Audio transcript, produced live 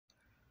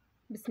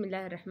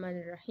Bismillah ar-Rahman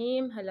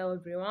ar-Rahim. Hello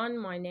everyone,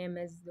 my name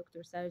is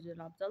Dr.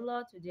 Sajeda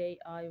Abdullah. Today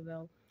I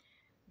will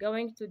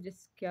going to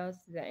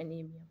discuss the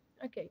anemia.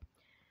 Okay,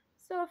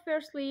 so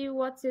firstly,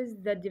 what is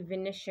the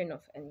definition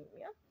of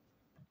anemia?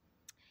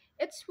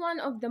 It's one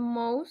of the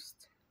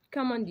most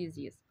common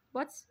disease,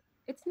 but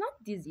it's not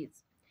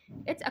disease.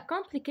 It's a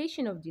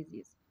complication of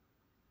disease.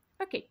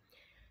 Okay,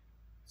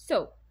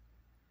 so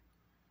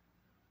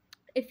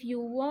if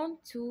you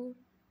want to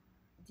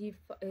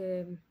def-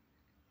 um,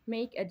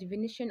 make a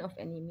definition of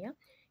anemia,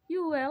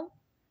 you will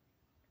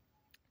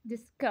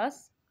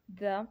discuss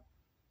the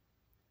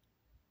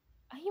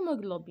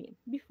hemoglobin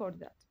before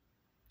that.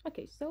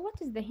 Okay, so what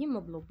is the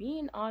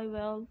hemoglobin? I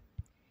will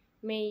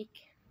make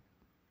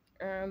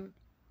um,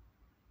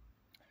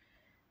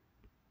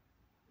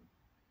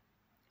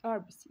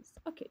 RBCs.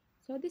 Okay,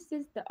 so this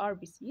is the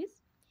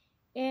RBCs,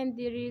 and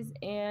there is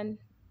an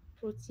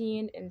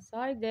protein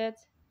inside it.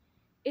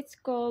 It's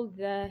called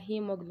the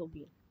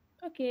hemoglobin.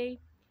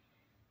 Okay,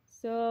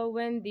 so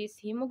when this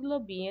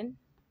hemoglobin,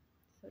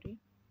 sorry,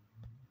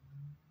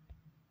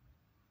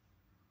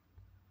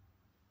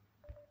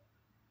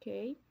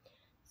 okay,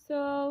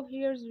 so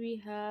here's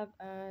we have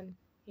an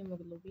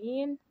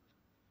hemoglobin.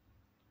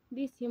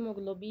 This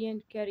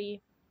hemoglobin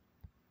carry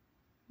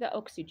the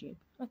oxygen.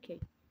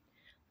 Okay,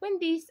 when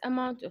this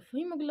amount of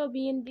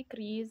hemoglobin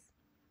decrease,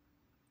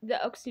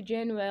 the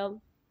oxygen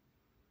will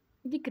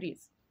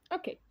decrease.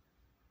 Okay,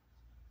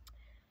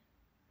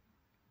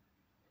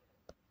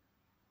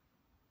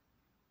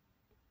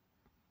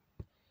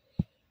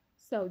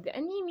 so the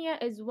anemia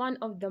is one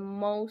of the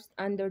most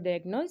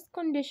underdiagnosed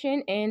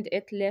condition, and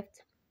if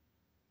left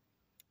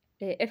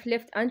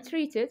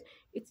untreated,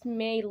 it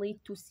may lead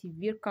to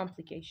severe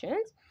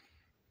complications.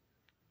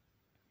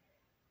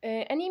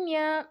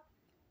 Anemia,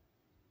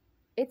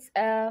 it's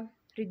a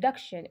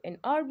reduction in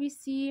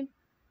RBC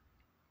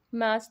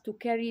mass to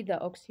carry the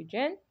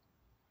oxygen.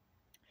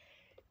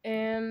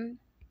 Um,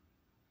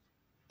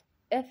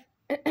 if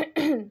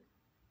the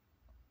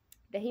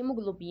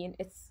hemoglobin,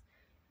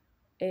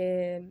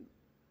 um,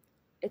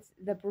 it's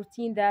the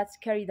protein that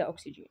carry the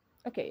oxygen.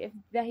 Okay,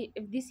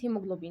 if this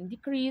hemoglobin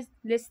decreased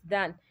less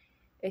than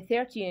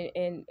 30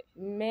 in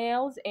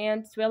males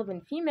and 12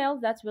 in females,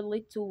 that will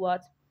lead to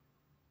what?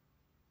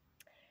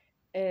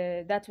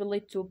 That will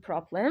lead to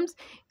problems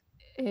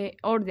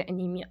or the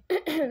anemia.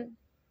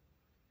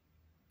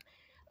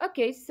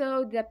 Okay,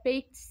 so the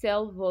baked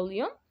cell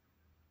volume,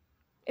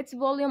 it's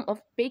volume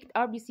of baked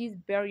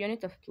RBCs per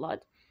unit of blood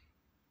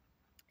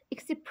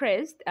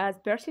expressed as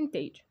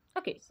percentage.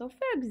 Okay, so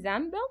for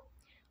example,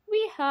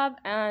 we have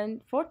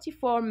an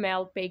 44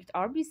 ml baked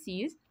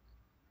RBCs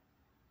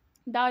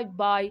divided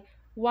by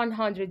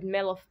 100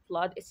 ml of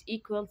blood is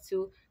equal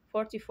to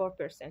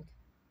 44%.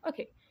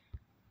 Okay,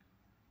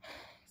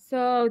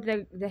 so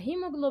the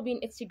hemoglobin,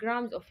 it's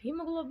grams of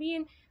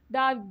hemoglobin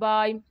divided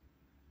by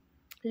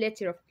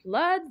liter of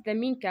blood, the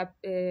mean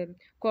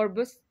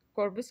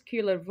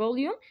corpuscular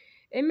volume,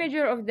 a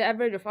measure of the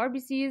average of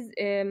RBCs,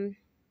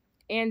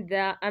 and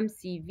the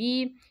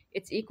MCV,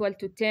 it's equal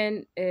to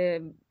 10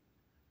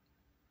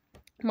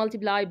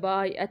 multiplied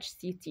by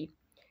HCT.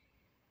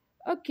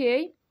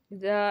 Okay,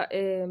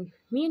 the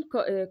mean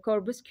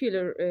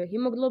corpuscular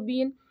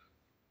hemoglobin,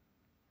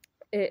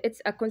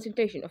 it's a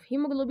concentration of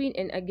hemoglobin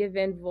in a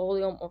given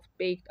volume of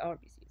baked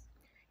RBCs.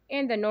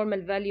 And the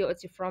normal value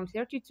is from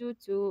 32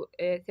 to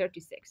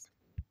 36.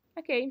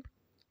 Okay,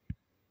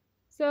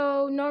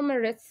 so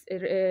normal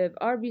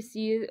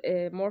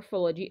RBC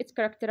morphology, it's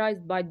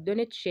characterized by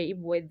donut shape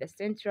with the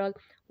central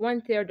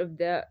one-third of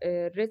the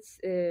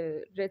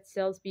red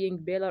cells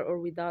being paler or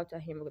without a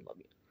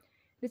hemoglobin.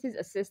 This is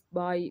assessed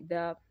by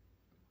the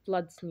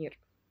blood smear.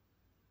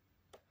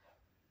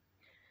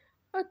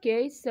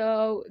 Okay,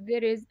 so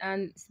there is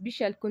a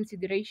special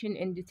consideration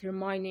in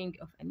determining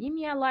of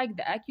anemia, like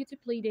the acute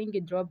bleeding, a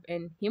drop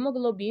in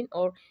hemoglobin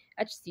or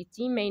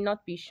HCT may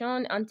not be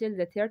shown until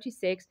the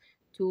 36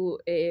 to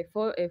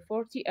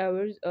 40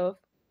 hours of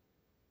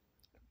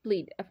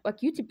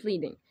acute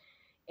bleeding.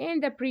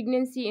 And the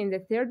pregnancy in the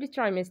third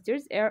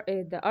trimesters,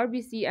 the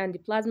RBC and the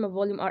plasma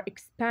volume are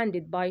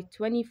expanded by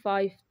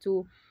 25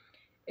 to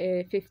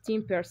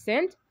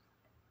 15%.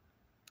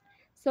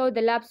 So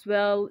the labs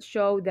will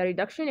show the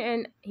reduction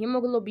in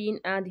hemoglobin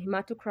and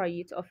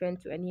hematocrit, often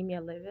to anemia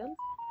levels.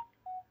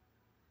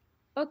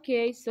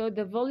 Okay, so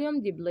the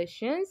volume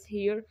depletions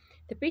here,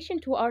 the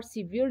patient who are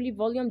severely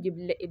volume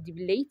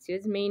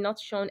depleted may not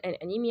show an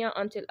anemia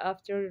until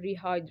after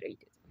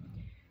rehydrated.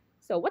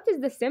 So what is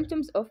the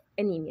symptoms of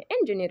anemia?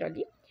 And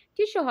generally,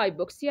 tissue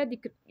hypoxia,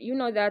 you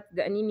know that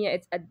the anemia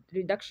is a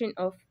reduction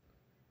of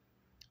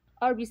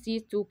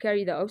RBCs to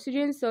carry the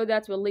oxygen, so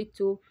that will lead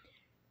to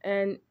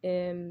an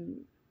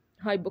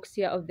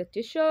hypoxia of the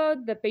tissue.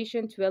 The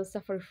patient will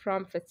suffer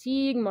from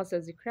fatigue,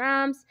 muscle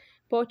cramps,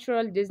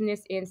 postural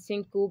dizziness, and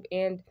syncope,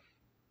 and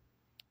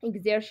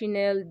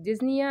exertional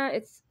dyspnea.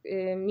 It's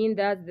mean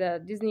that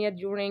the dyspnea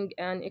during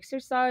an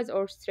exercise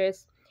or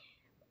stress,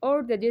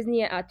 or the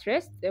dyspnea at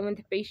rest when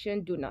the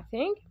patient do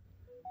nothing.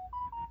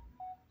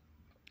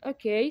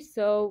 Okay,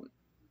 so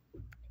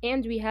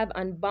And we have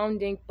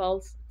unbounding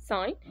pulse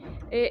sign.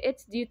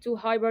 It's due to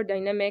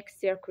hyperdynamic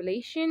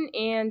circulation,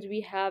 and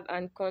we have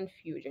an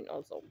confusion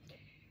also.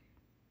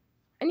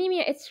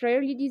 Anemia, it's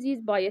rarely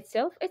disease by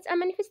itself. It's a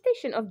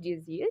manifestation of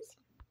disease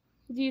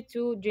due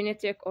to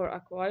genetic or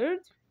acquired.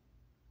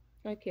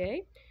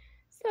 Okay.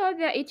 So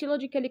the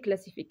etiological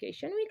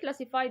classification, we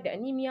classify the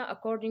anemia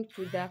according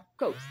to the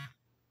cause.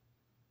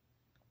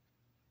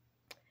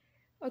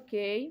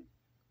 Okay.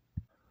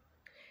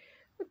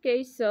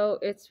 Okay, so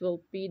it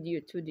will be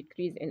due to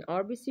decrease in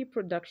RBC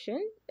production,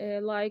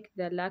 like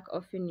the lack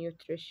of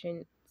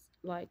nutrition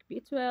like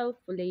B12,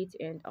 folate,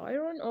 and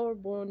iron, or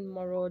bone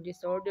marrow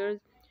disorders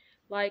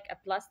like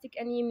aplastic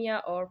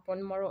anemia or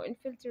bone marrow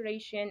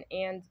infiltration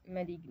and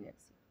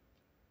malignancy.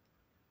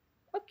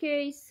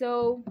 Okay,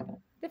 so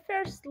the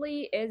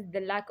firstly is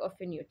the lack of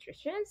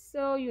nutrition.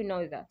 So you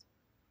know that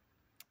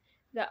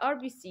the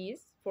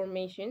RBCs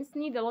formations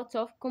need a lot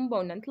of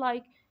component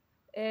like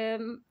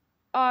um,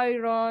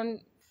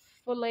 iron,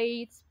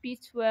 folate,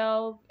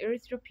 B12,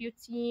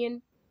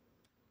 erythropoietin,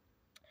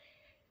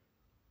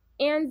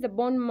 and the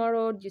bone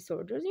marrow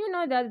disorders. You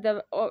know that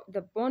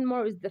the bone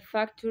marrow is the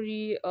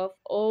factory of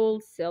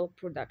all cell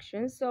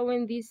production. So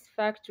when these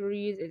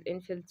factories is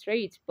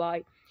infiltrated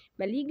by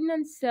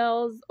malignant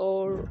cells,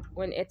 or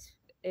when it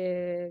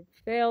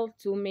fail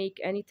to make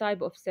any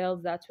type of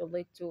cells, that will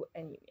lead to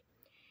anemia.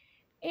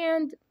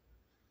 And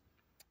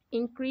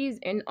increase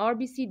in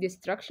RBC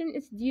destruction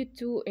is due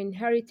to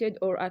inherited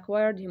or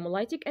acquired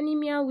hemolytic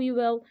anemia. We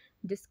will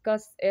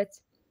discuss it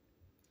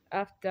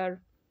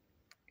after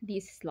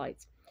these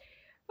slides.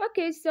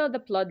 Okay, so the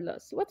blood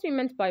loss. What we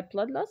meant by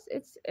blood loss?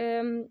 It's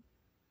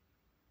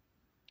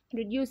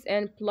reduce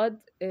in blood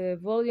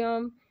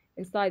volume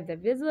inside the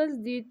vessels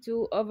due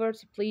to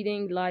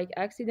overbleeding, like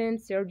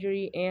accident,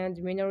 surgery, and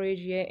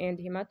menorrhagia, and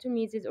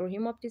hematomesis or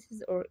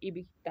hemoptysis or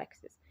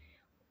epistaxis,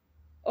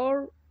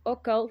 or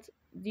occult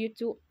due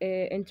to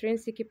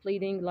intrinsic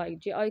bleeding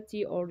like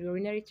GIT or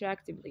urinary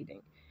tract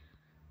bleeding.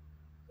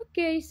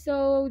 Okay,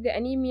 so the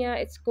anemia,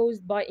 it's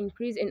caused by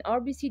increase in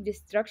RBC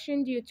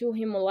destruction due to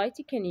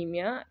hemolytic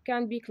anemia,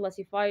 can be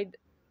classified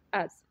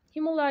as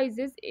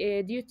hemolysis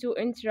due to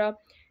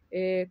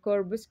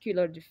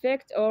intracorpuscular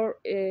defect, or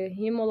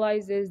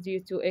hemolysis due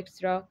to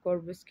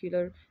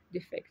extracorpuscular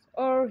defect,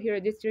 or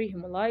hereditary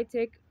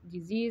hemolytic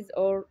disease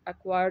or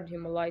acquired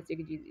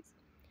hemolytic disease.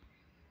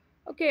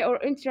 Okay, or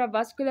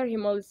intravascular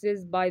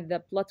hemolysis by the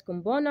blood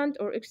component,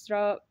 or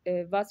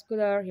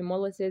extravascular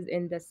hemolysis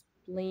in the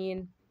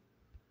spleen.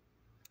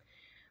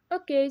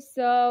 Okay,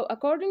 so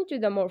according to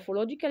the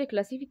morphological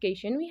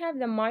classification, we have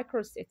the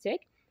microcytic.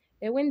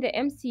 When the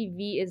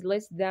MCV is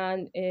less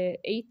than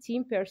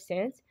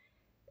 18%,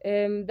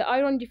 the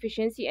iron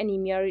deficiency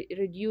anemia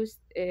reduced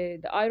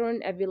the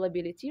iron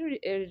availability,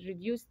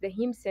 reduce the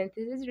heme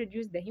synthesis,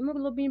 reduce the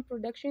hemoglobin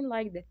production,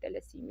 like the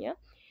thalassemia.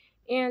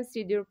 And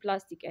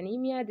sideroblastic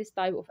anemia, this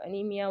type of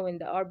anemia when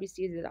the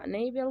RBCs is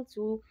unable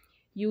to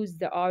use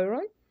the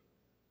iron,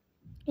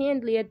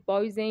 and lead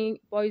poisoning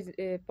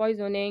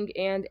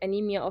and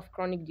anemia of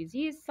chronic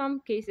disease, some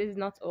cases,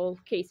 not all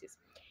cases.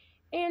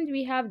 And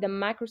we have the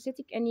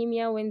macrocytic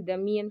anemia when the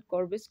mean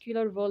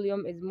corpuscular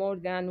volume is more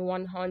than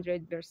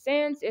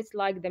 100%. It's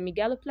like the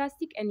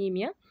megaloblastic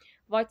anemia,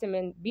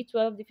 vitamin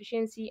B12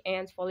 deficiency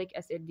and folic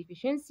acid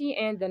deficiency,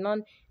 and the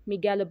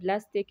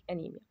non-megaloblastic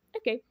anemia.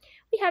 Okay,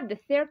 we have the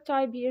third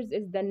type here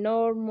is the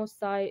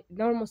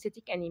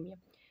normocytic anemia.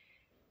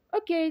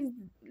 Okay,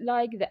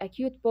 like the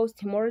acute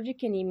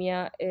post-hemorrhagic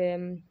anemia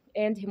and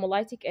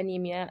hemolytic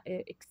anemia,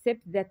 except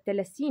the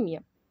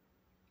thalassemia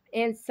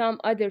and some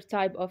other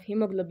type of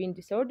hemoglobin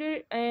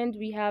disorder. And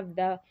we have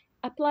the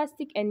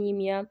aplastic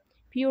anemia,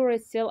 pure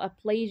cell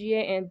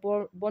aplasia, and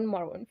bone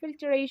marrow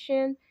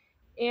infiltration,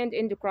 and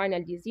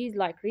endocrinal disease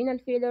like renal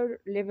failure,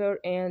 liver,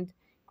 and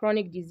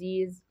chronic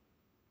disease,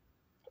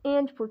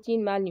 and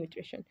protein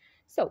malnutrition.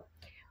 So,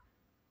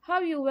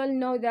 how you will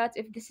know that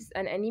if this is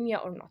an anemia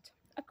or not?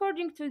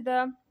 According to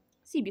the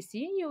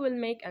CBC, you will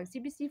make an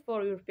CBC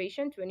for your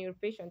patient when your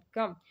patient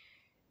come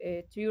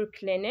to your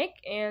clinic,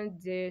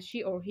 and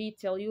she or he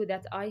tell you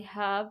that I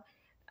have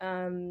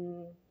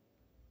um,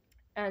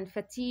 and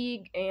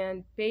fatigue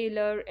and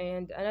pallor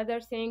and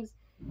another things.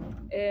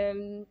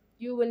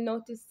 You will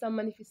notice some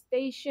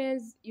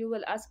manifestations. You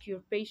will ask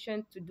your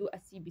patient to do a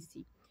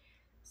CBC.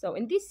 So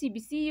in this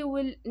CBC, you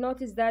will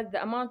notice that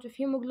the amount of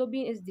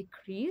hemoglobin is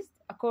decreased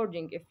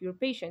according if your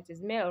patient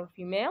is male or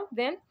female.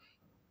 Then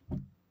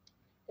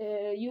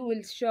you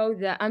will show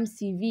the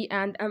MCV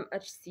and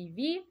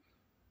MHCV.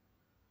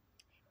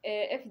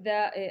 If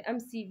the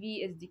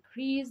MCV is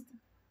decreased,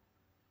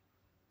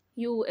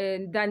 you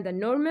than the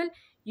normal,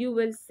 you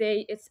will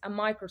say it's a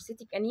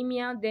microcytic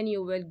anemia. Then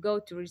you will go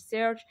to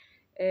research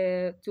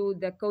to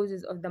the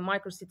causes of the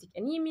microcytic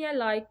anemia,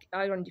 like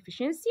iron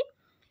deficiency.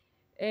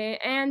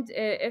 And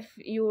if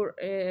you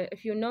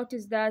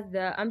notice that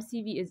the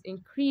MCV is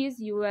increased,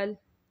 you will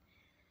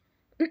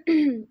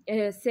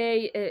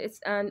say it's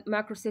an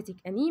macrocytic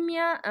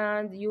anemia,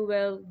 and you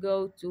will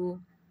go to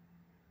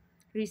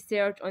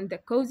research on the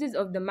causes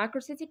of the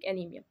macrocytic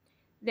anemia.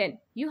 Then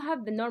you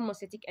have the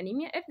normocytic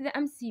anemia if the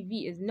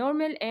MCV is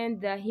normal and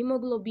the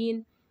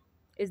hemoglobin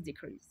is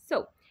decreased.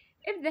 So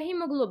if the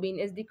hemoglobin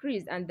is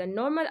decreased and the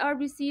normal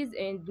RBCs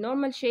in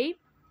normal shape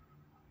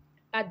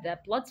at the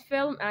blood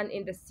film and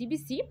in the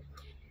CBC,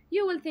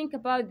 you will think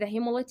about the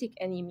hemolytic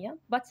anemia,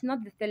 but not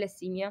the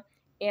thalassemia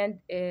and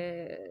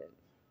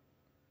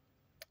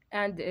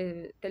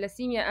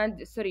thalassemia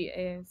and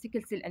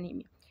sickle cell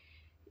anemia.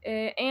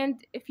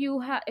 And if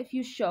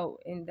you show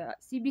in the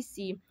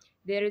CBC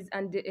there is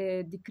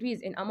a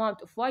decrease in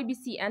amount of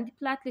YBC and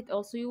platelet,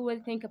 also you will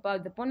think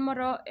about the bone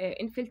marrow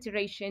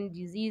infiltration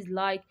disease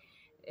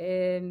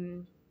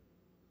um,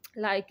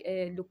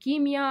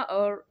 leukemia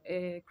or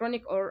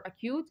chronic or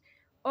acute,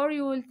 or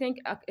you will think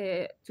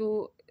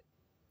to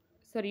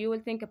sorry you will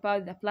think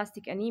about the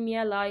plastic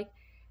anemia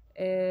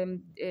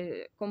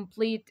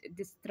complete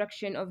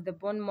destruction of the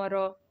bone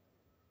marrow.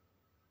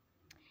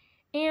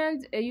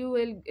 And you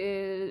will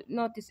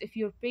notice if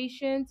your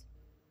patient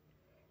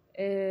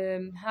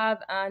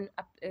have an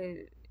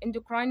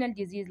endocrinal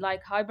disease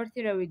like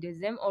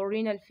hyperthyroidism or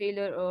renal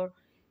failure or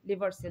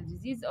liver cell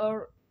disease,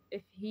 or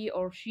if he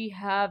or she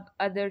have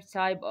other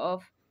type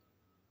of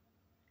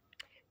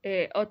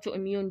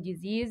autoimmune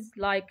disease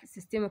like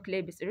systemic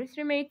lupus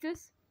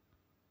erythematosus.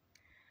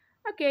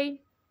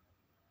 Okay,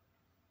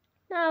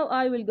 now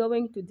I will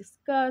going to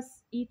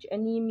discuss each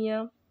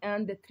anemia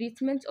and the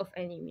treatment of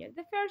anemia.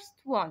 The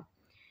first one,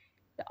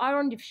 the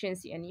iron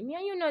deficiency anemia.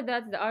 You know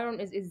that the iron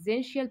is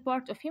essential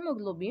part of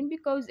hemoglobin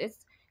because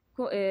it's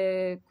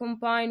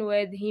combined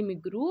with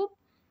heme group.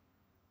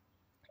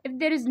 If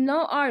there is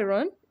no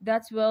iron,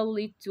 that will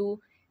lead to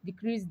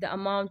decrease the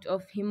amount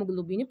of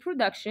hemoglobin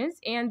productions,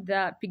 and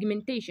the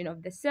pigmentation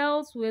of the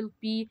cells will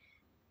be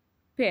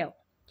pale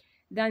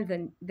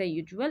than the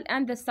usual,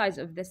 and the size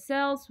of the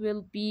cells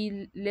will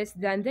be less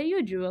than the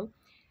usual.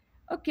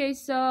 Okay,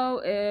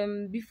 so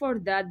before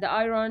that, the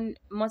iron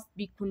must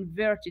be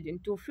converted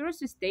into ferrous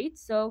state.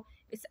 So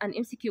it's an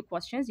MCQ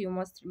questions. You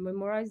must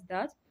memorize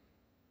that.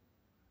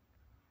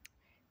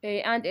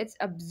 And it's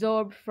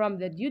absorbed from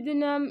the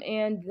duodenum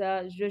and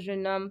the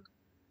jejunum.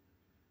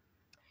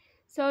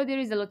 So there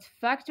is a lot of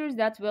factors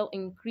that will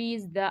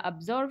increase the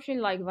absorption,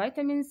 like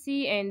vitamin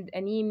C and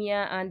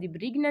anemia and the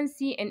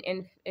pregnancy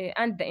and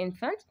the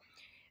infant.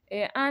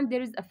 And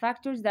there is a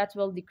factors that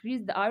will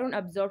decrease the iron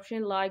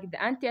absorption, like the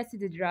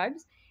antacid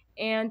drugs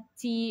and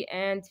T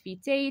and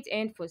phytate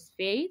and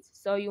phosphate.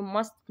 So you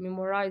must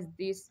memorize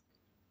these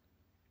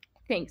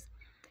things.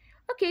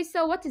 Okay,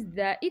 so what is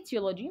the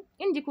etiology?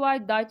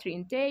 Inadequate dietary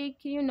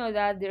intake. You know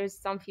that there is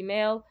some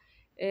female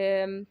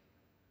um,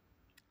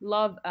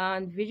 love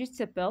and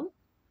vegetable,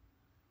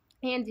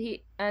 and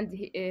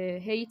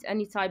hate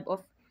any type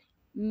of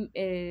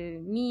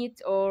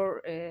meat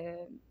or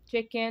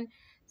chicken.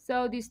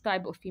 So this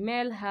type of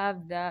female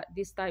have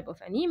this type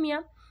of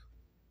anemia.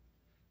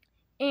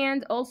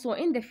 And also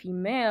in the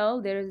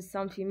female, there is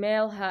some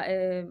female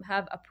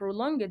have a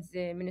prolonged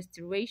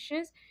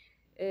menstruations,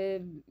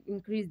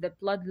 increase the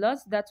blood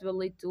loss that will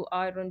lead to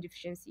iron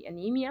deficiency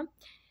anemia.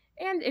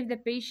 And if the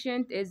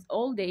patient is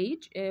old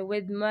age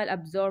with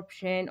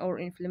malabsorption or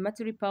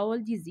inflammatory bowel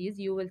disease,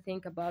 you will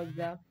think about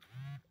the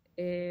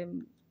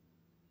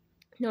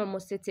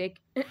normocytic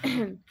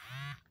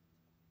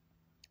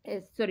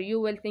you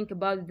will think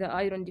about the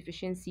iron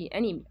deficiency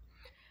anemia.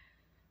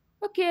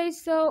 Okay,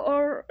 so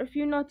or if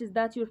you notice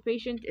that your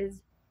patient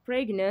is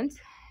pregnant,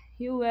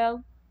 you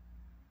will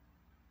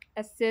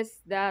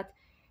assess that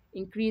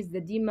increase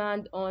the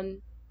demand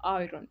on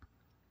iron.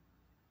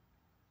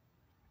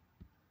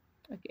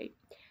 Okay,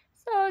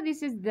 so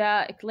this is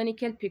the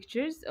clinical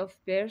pictures of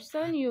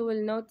person. You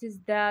will notice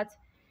that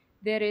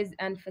there is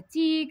an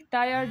fatigue,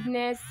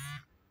 tiredness,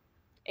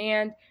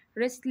 and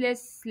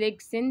restless leg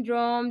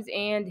syndromes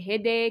and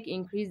headache,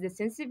 increase the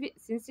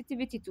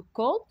sensitivity to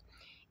cold,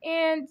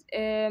 and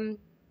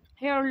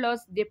hair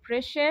loss,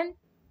 depression,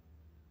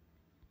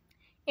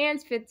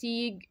 and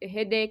fatigue,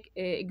 headache,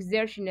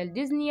 exertional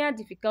dyspnea,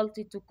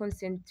 difficulty to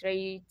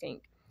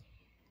concentrating.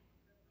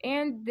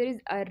 And there is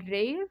a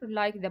rare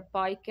like the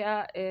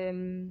pica.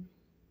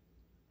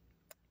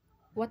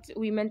 What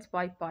we meant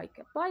by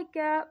pica?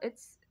 Pica,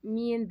 it's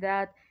mean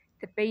that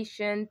the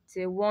patient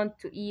want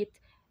to eat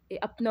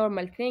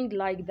abnormal thing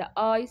like the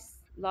ice,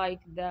 like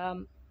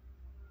the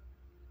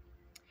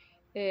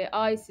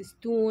ice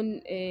stone,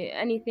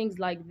 any things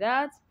like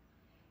that.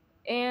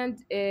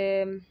 And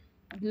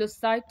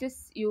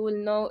glossitis, you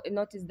will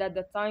notice that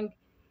the tongue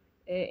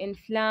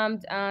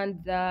inflamed,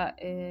 and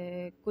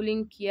the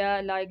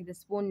colincia like the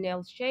spoon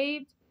nail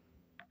shaped.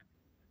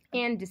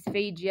 And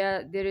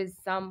dysphagia, there is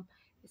some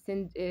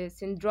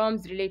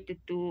syndromes related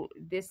to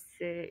this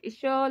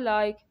issue,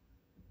 like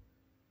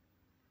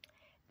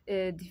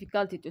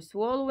difficulty to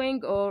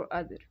swallowing or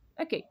other.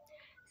 Okay,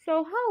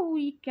 so how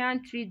we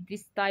can treat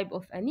this type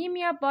of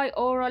anemia? By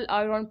oral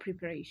iron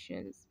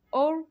preparations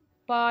or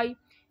by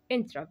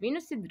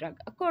intravenous drug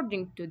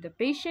according to the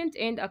patient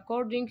and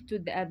according to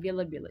the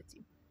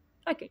availability.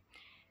 Okay,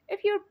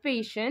 if your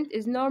patient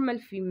is normal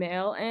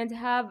female and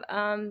have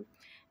um,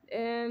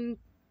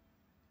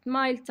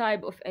 mild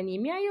type of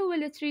anemia, you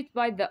will treat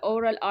by the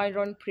oral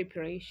iron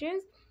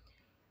preparations.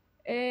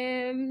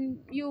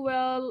 You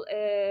will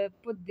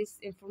put this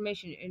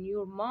information in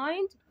your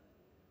mind.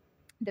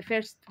 The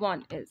first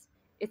one is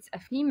it's a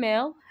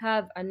female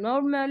have a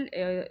normal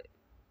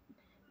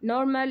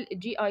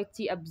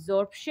GIT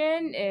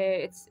absorption.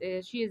 It's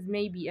she is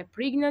maybe a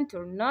pregnant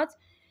or not.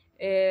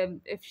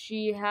 If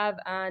she have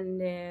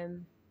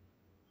an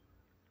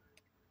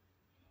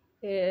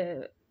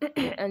uh,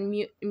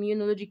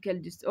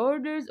 immunological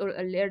disorders or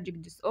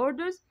allergic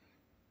disorders,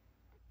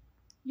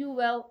 you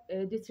will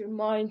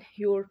determine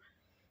your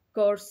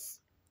course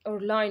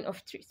or line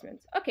of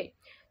treatment. Okay,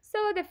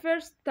 so the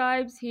first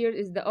types here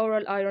is the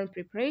oral iron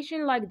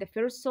preparation, like the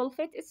ferrous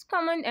sulfate. It's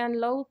common and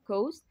low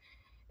cost,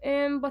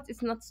 but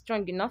it's not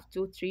strong enough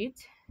to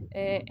treat.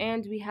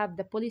 And we have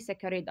the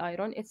polysaccharide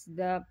iron. It's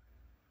the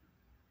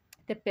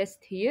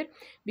best here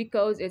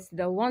because it's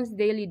the once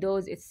daily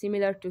dose. It's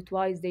similar to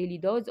twice daily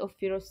dose of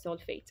ferrous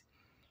sulfate.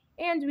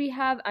 And we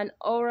have an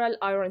oral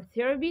iron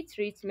therapy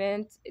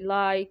treatment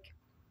like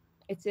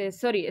it's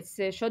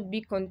should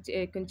be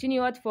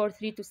continued for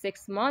 3 to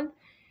 6 months.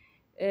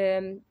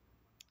 Um,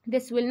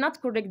 this will not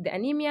correct the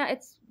anemia,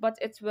 but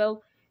it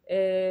will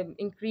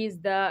increase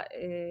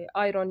the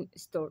iron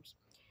stores.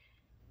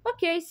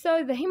 Okay,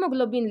 so the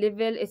hemoglobin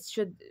level it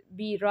should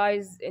be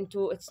rise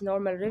into its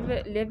normal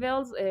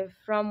levels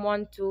from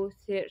 1 to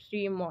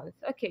 3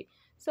 months. Okay,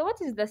 so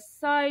what is the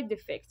side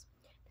effects?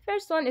 The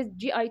first one is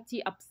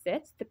GIT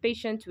upset. The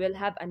patient will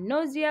have a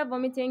nausea,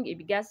 vomiting,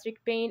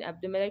 epigastric pain,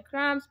 abdominal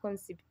cramps,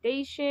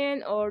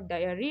 constipation, or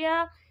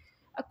diarrhea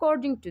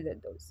according to the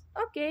dose.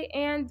 Okay,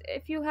 and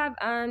if you have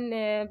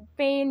an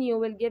pain, you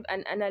will give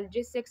an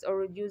analgesics or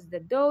reduce the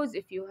dose.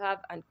 If you have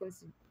an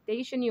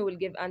constipation, you will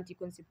give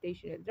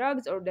anti-constipation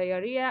drugs, or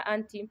diarrhea,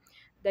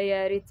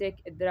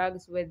 anti-diuretic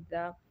drugs with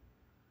the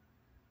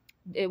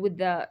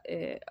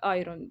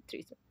iron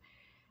treatment.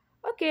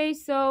 Okay,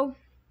 so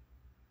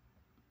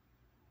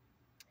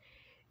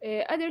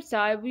other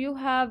side, you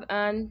have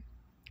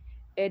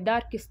a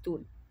dark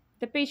stool.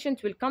 The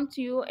patient will come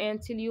to you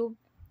and tell you,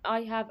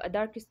 I have a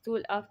dark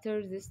stool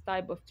after this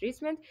type of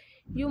treatment.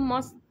 You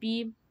must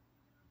be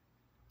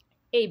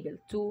able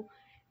to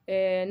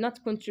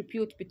not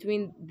contribute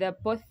between the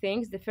both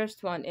things. The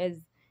first one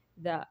is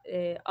the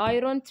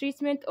iron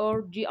treatment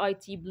or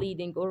GIT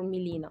bleeding or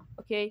melena.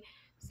 Okay,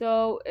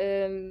 so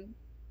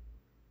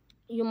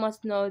you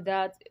must know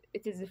that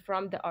it is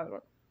from the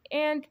iron.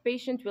 And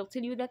patient will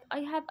tell you that I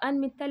have a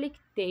metallic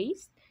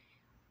taste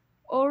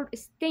or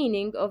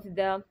staining of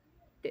the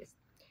test.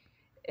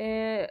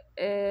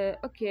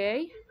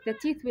 Okay, the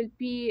teeth will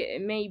be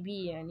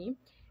maybe يعني,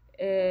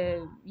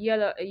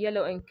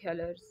 yellow in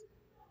colors.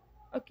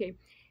 Okay,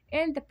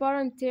 and the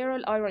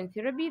parenteral iron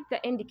therapy, the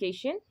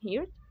indication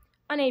here,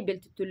 unable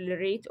to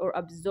tolerate or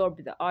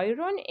absorb the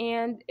iron,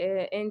 and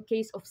in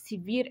case of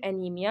severe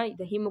anemia,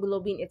 the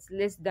hemoglobin is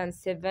less than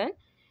 7,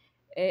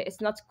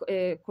 it's not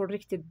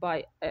corrected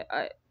by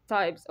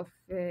types of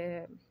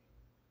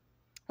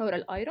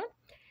oral iron.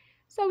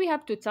 So we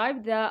have to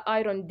type the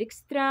iron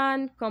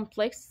dextran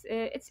complex.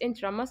 It's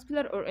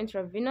intramuscular or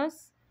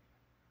intravenous.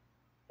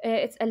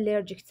 It's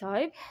allergic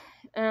type,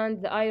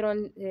 and the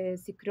iron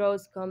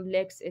sucrose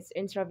complex. It's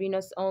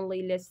intravenous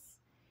only, less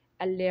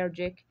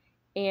allergic,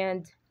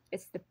 and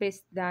it's the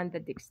best than the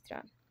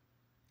dextran.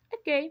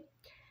 Okay.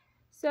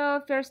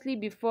 So firstly,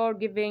 before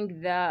giving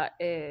the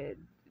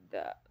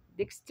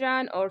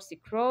dextran or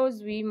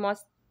sucrose, we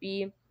must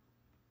be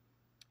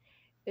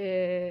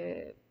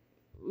uh,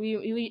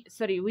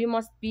 we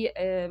must be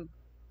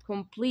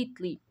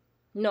completely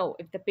know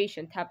if the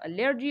patient have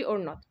allergy or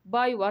not.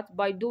 By what?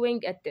 By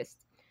doing a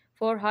test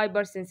for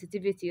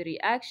hypersensitivity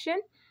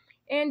reaction,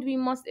 and we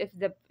must if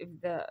the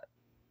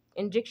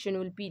injection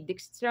will be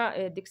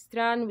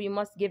dextran, we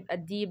must give a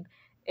deep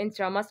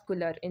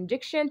intramuscular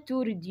injection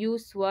to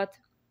reduce what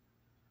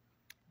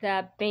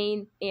the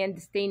pain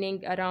and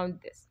staining around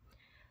this.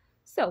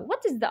 So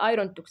what is the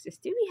iron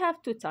toxicity? We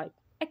have two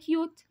types: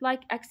 acute,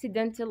 like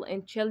accidental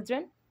in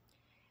children.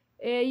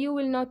 You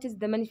will notice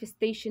the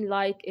manifestation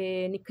like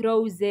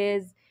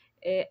necrosis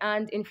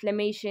and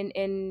inflammation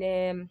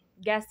in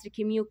gastric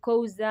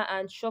mucosa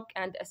and shock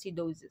and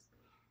acidosis.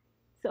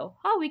 So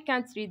how we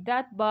can treat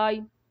that?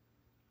 By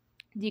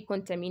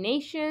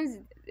decontaminations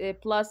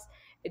plus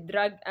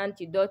drug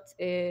antidote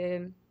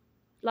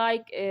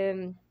like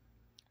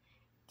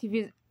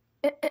TV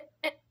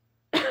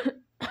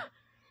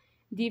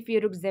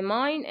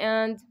deferoxamine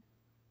and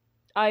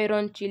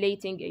iron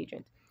chelating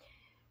agent.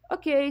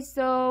 Okay,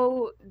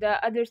 so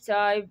the other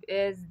type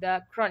is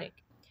the chronic.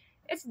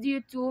 It's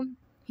due to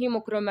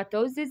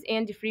hemochromatosis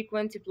and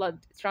frequent blood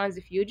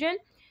transfusion,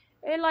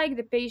 like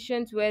the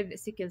patient with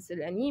sickle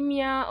cell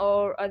anemia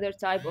or other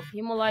type of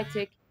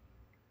hemolytic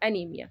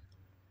anemia.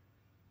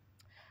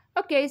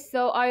 Okay,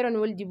 so iron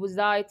will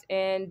deposit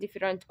in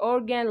different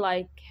organ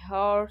like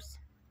heart,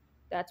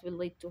 that will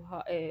lead to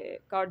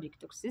cardiac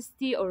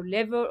toxicity, or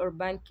liver or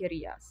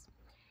pancreas.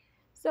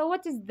 So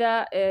what is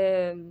the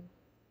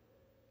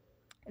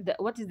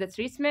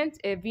treatment?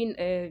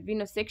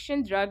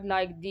 Venesection drug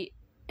like the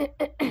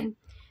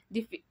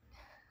Dif-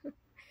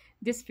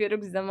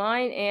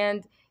 Dysferoxamine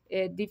and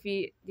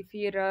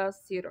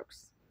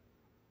deferasirox.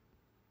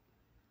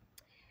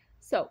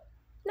 So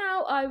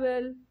now I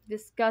will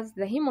discuss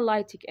the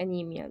hemolytic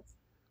anemias.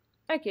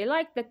 Okay,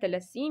 like the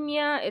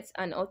thalassemia, it's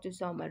an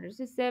autosomal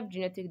recessive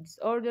genetic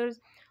disorders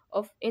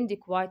of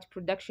inadequate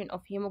production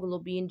of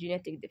hemoglobin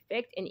genetic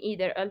defect in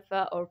either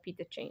alpha or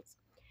beta chains.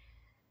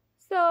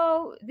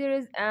 So there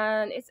is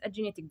an it's a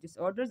genetic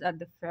disorders at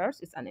the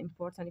first. It's an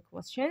important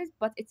question,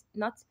 but it's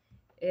not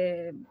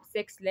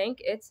sex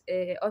link. It's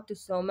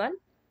autosomal,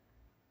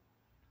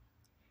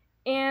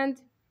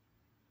 and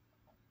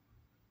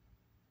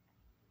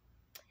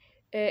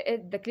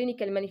the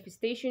clinical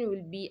manifestation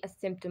will be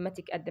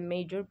asymptomatic at the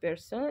major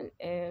person.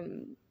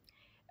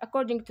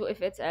 According to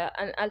if it's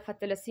an alpha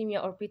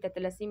thalassemia or beta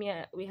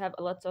thalassemia, we have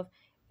a lot of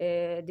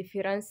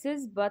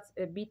differences, but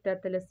beta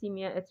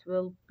thalassemia it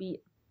will be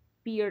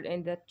appear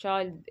in the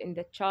child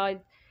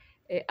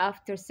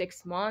after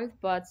 6 months,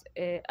 but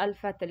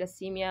alpha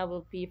thalassemia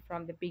will be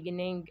from the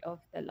beginning of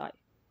the life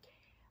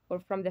or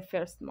from the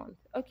first month.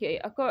 Okay,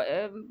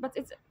 but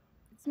it's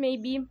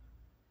maybe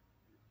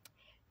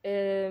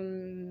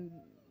um,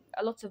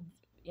 a lot of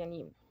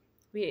يعني,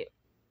 we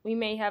we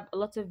may have a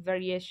lot of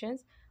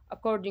variations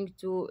according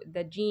to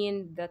the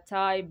gene, the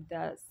type,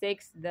 the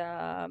sex,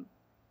 the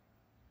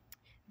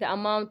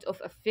amount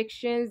of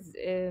affections.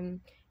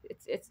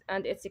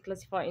 It's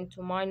classified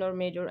into minor,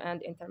 major,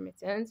 and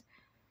intermittent,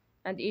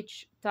 and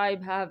each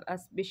type have a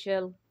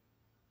special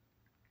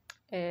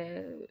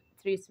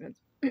treatment.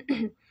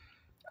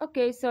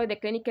 Okay, so the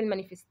clinical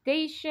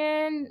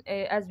manifestation,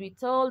 as we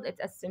told, it's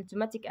as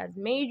symptomatic as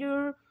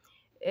major.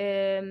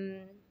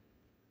 Um,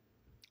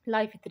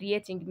 Life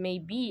threatening may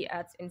be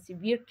at in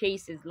severe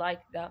cases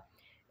like the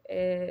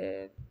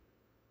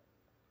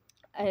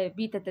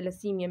beta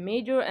thalassemia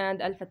major and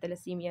alpha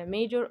thalassemia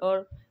major,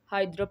 or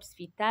hydrops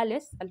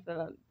fetalis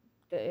alpha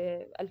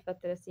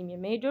thalassemia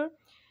major.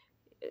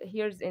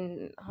 Here's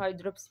in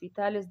hydrops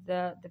fetalis,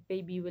 the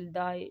baby will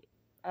die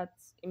at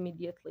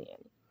immediately.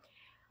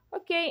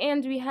 Okay,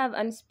 and we have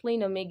an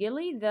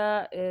splenomegaly.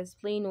 The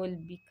spleen will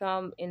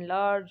become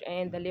enlarged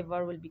and the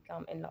liver will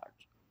become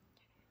enlarged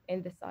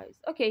in the size.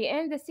 Okay,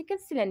 and the sickle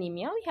cell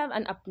anemia, we have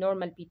an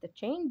abnormal beta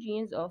chain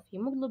genes of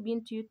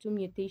hemoglobin due to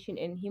mutation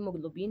in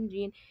hemoglobin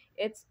gene.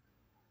 It's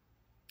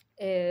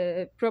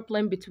a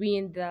problem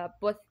between the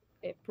both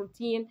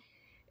protein,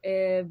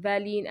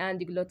 valine, and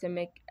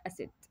glutamic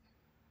acid.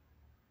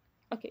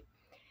 Okay,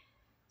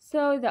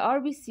 so the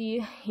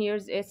RBC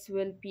here's it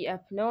will be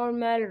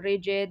abnormal,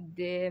 rigid.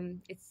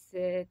 It's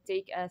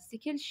take a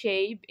sickle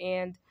shape,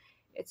 and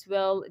it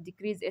will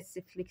decrease its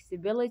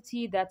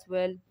flexibility. That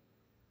will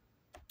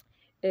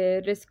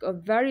risk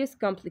of various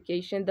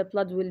complications. The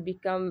blood will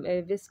become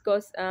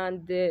viscous,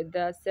 and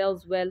the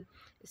cells will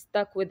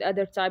stuck with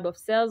other type of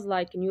cells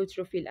like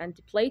neutrophil and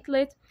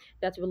platelet.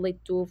 That will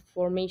lead to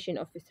formation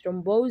of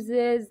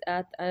thrombosis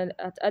at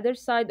other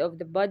side of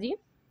the body.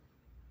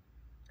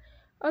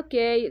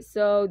 Okay,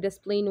 so the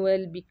spleen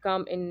will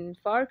become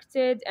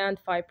infarcted and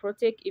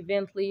fibrotic,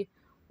 eventually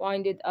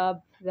winded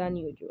up than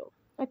usual.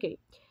 Okay,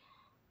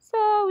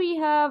 so we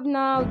have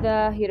now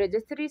the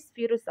hereditary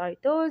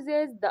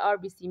spherocytosis. The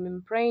RBC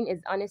membrane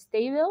is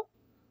unstable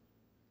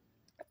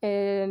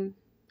um,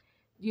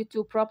 due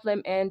to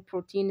problem in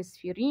protein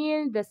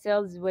spherine. The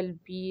cells will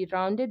be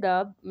rounded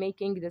up,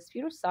 making the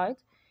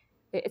spherocyte.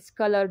 Its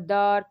color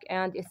dark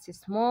and it's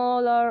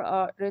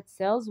smaller red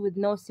cells with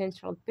no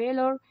central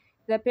pillar.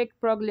 The big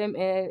problem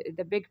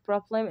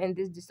in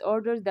this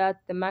disorder is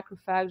that the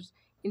macrophages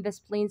in the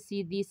spleen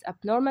see these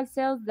abnormal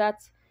cells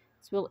that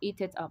will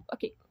eat it up.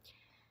 Okay,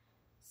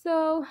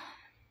 so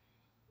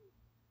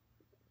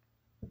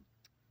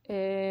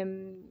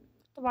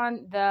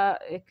طبعا the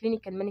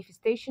clinical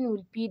manifestation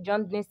will be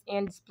jaundice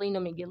and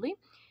splenomegaly.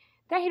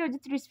 The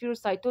hereditary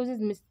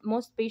spherocytosis,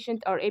 most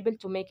patients are able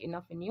to make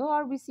enough new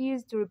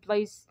RBCs to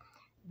replace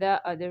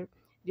the other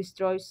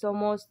destroys. So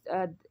most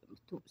the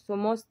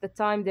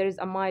time there is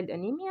a mild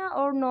anemia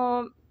or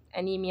no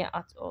anemia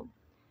at all.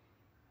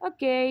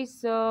 Okay,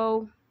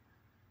 so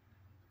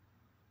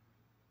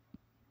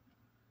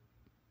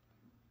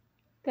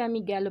the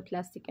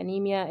megaloblastic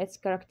anemia is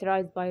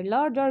characterized by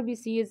large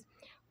RBCs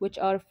which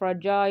are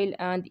fragile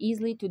and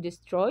easily to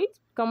destroy.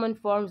 Common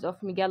forms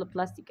of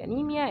megaloblastic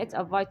anemia, it's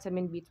a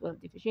vitamin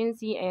B12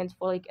 deficiency and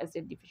folic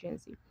acid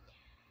deficiency.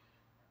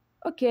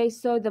 Okay,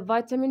 so the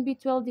vitamin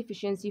B12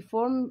 deficiency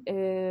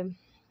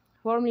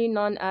formerly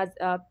known as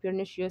a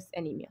pernicious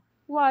anemia.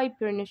 Why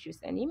pernicious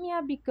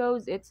anemia?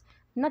 Because it's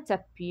not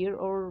appear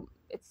or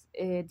it's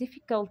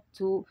difficult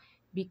to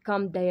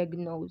become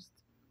diagnosed.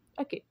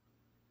 Okay,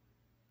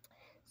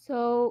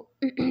 so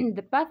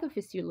the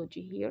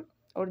pathophysiology here,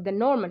 or the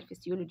normal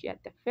physiology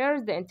at the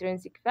first, the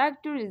intrinsic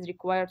factor is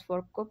required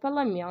for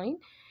copolamine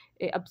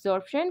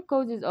absorption.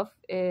 Causes of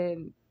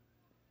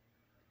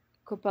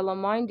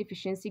copolamine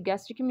deficiency,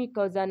 gastric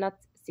mucosa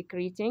not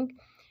secreting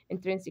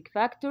intrinsic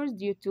factors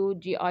due to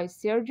GI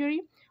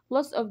surgery.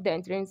 loss of the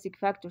intrinsic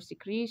factor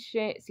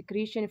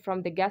secretion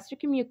from the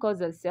gastric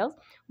mucosal cells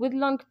with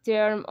long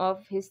term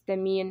of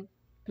histamine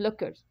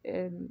blockers.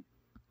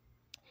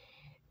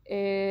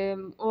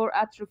 Or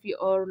atrophy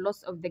or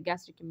loss of the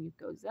gastric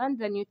mucosa, and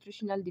the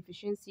nutritional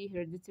deficiency,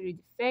 hereditary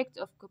defect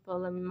of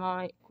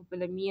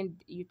copolamin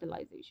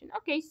utilization.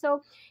 Okay,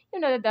 so you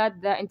know that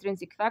the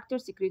intrinsic factor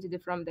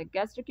secreted from the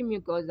gastric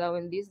mucosa,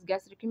 when this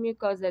gastric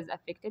mucosa is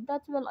affected,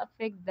 that will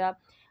affect the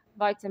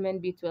vitamin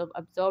B12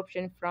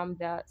 absorption from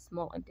the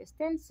small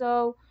intestine.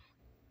 So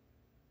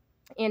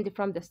and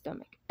from the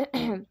stomach.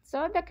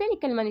 So the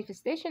clinical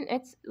manifestation,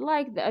 it's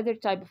like the other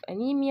type of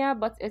anemia,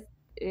 but it's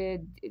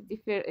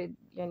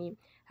يعني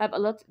have a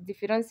lot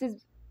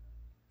differences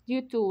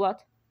due to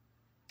what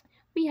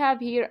we have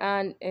here,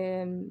 an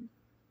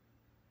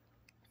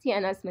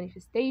CNS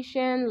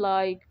manifestation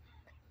like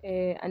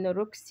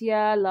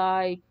anorexia,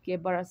 like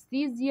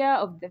paresthesia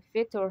of the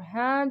feet or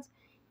hands,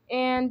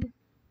 and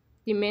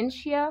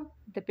dementia.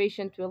 The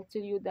patient will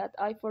tell you that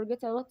I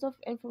forget a lot of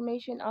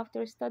information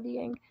after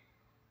studying.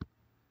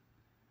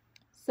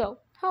 So,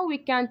 how we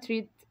can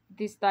treat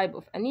this type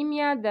of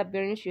anemia? The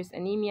pernicious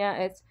anemia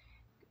is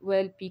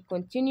will be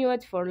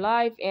continued for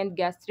life, and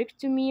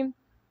gastrectomy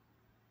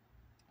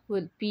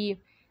will be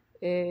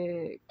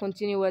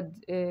continued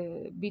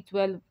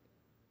B12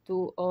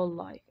 to all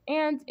life,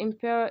 and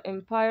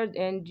impaired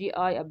and GI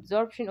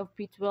absorption of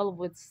B12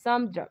 with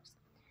some drugs.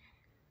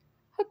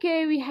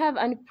 Okay, we have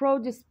an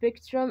broad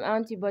spectrum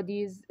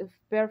antibodies of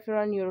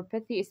peripheral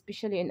neuropathy,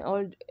 especially in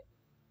old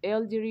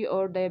elderly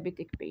or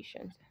diabetic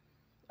patients.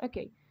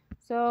 Okay,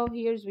 so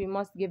here's we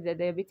must give the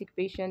diabetic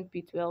patient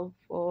B12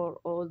 for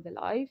all the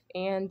life,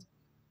 and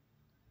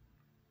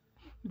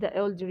the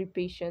elderly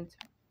patient.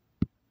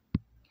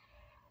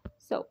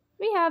 So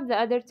we have the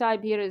other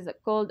type here is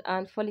called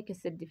an folic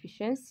acid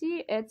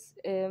deficiency. It's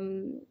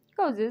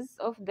causes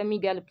of the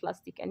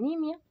megaloblastic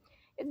anemia.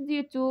 It's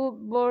due to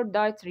poor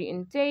dietary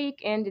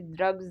intake and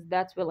drugs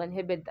that will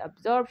inhibit the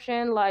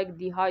absorption, like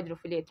the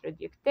hydrofolate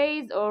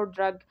reductase, or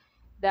drug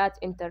that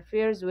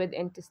interferes with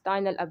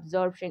intestinal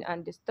absorption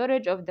and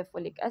storage of the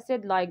folic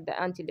acid, like the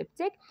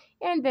antileptic,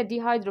 and the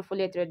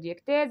dihydrofolate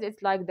reductase.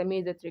 It's like the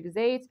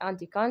methotrexate,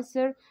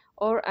 anti-cancer,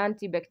 or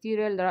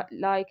antibacterial,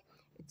 like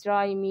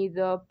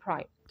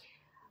trimethoprim.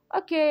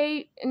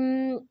 Okay,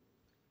 it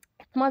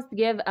must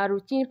give a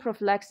routine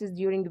prophylaxis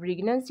during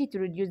pregnancy to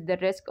reduce the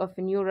risk of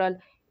neural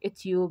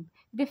tube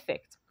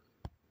defect,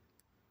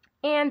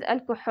 and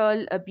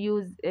alcohol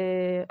abuse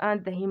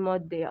and the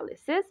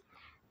hemodialysis.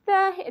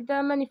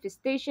 The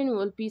manifestation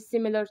will be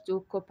similar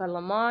to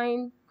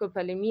copalamin,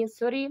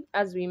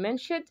 as we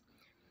mentioned.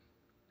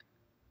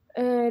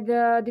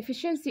 The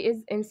deficiency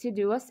is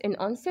insidious in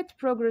onset,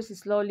 progress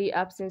slowly,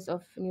 absence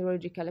of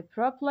neurological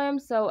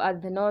problems. So,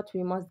 at the note,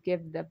 we must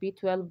give the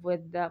B12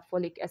 with the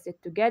folic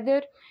acid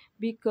together,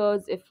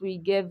 because if we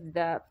give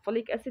the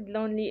folic acid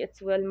only, it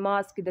will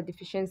mask the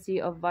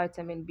deficiency of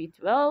vitamin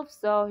B12.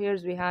 So,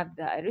 here's we have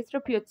the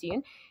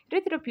erythropoietin.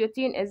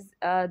 Erythropoietin is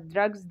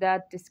drugs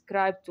that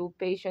described to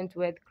patient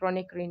with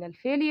chronic renal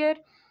failure.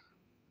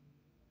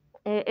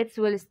 It's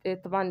well,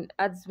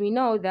 as we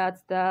know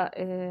that the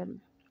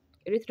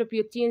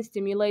erythropoietin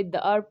stimulate the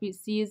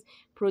RBC's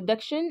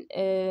production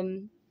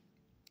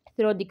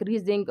through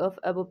decreasing of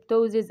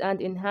apoptosis and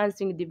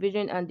enhancing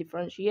division and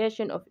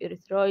differentiation of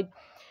erythroid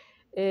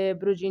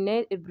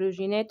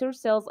progenitor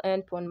cells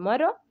and bone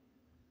marrow.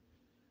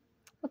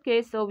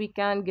 Okay, so we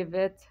can give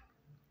it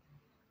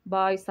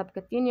by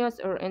subcutaneous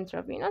or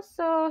intravenous.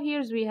 So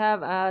here's we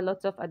have a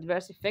lot of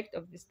adverse effect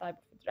of this type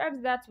of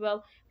drugs, that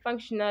well,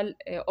 functional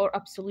or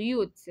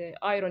absolute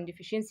iron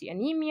deficiency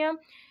anemia,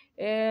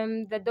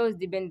 the dose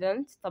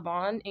dependent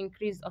طبعا,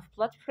 increase of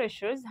blood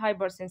pressures,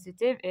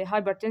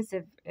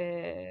 hypertensive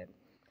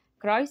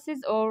crisis,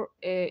 or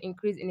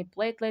increase in a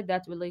platelet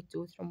that will lead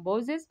to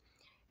thrombosis,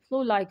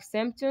 flu-like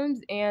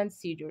symptoms, and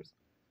seizures.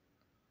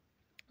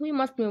 We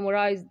must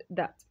memorize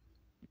that.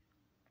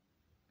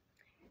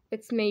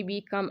 It's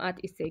maybe come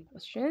at essay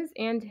questions.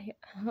 And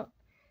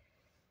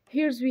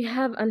here's we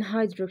have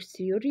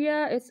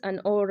anhydroxyurea. It's an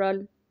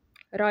oral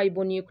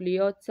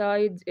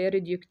ribonucleotide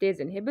reductase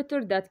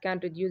inhibitor that can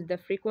reduce the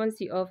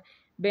frequency of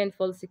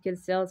painful sickle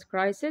cell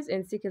crisis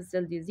in sickle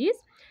cell disease.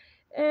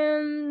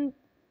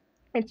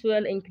 It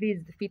will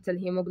increase the fetal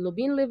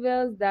hemoglobin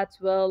levels, that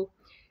will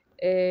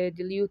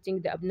diluting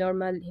the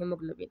abnormal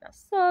hemoglobin.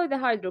 So the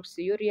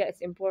hydroxyurea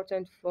is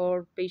important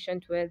for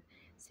patient with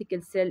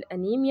sickle cell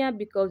anemia,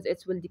 because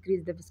it will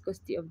decrease the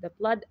viscosity of the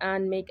blood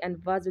and make a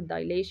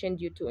vasodilation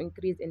due to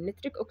increase in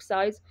nitric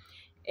oxides,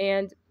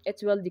 and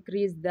it will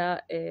decrease the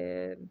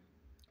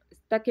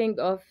stacking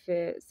of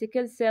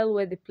sickle cell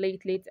with the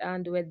platelets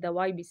and with the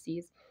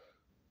YBCs.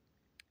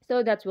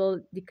 So that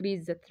will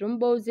decrease the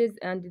thrombosis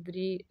and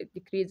the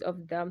decrease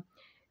of the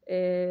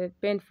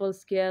painful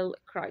scale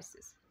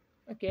crisis.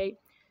 Okay,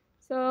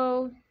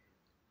 so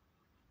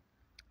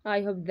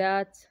I hope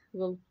that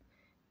will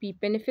be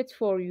benefit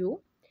for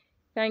you.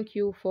 Thank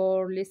you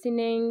for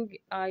listening.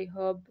 I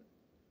hope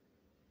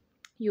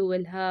you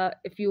will have,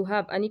 if you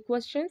have any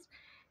questions,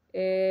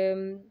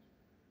 um,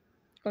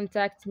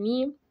 contact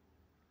me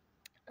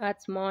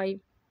at my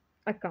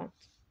account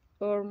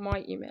or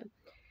my email.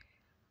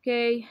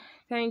 Okay,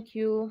 thank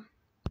you.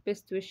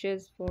 Best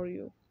wishes for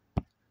you.